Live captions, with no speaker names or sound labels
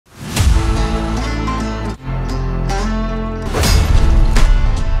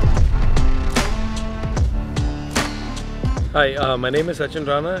Hi, my name is Sachin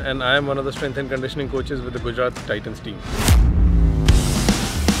Rana and I am one of the strength and conditioning coaches with the Gujarat Titans team.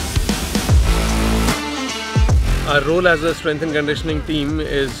 Our role as a strength and conditioning team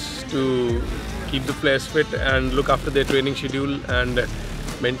is to keep the players fit and look after their training schedule and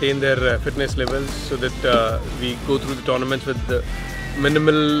maintain their fitness levels so that we go through the tournaments with the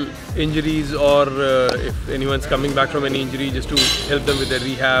minimal injuries, or if anyone's coming back from any injury, just to help them with their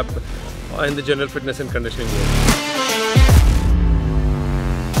rehab and the general fitness and conditioning work.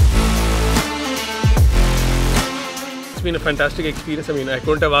 It's been a fantastic experience. I mean, I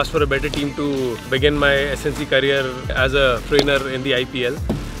couldn't have asked for a better team to begin my SNC career as a trainer in the IPL.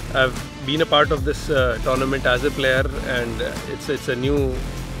 I've been a part of this tournament as a player, and it's a new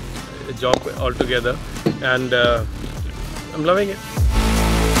job altogether, and I'm loving it.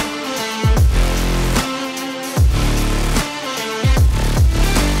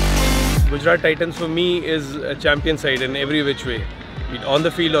 Gujarat Titans for me is a champion side in every which way, be it on the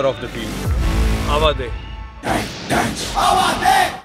field or off the field. Awa de. Titans.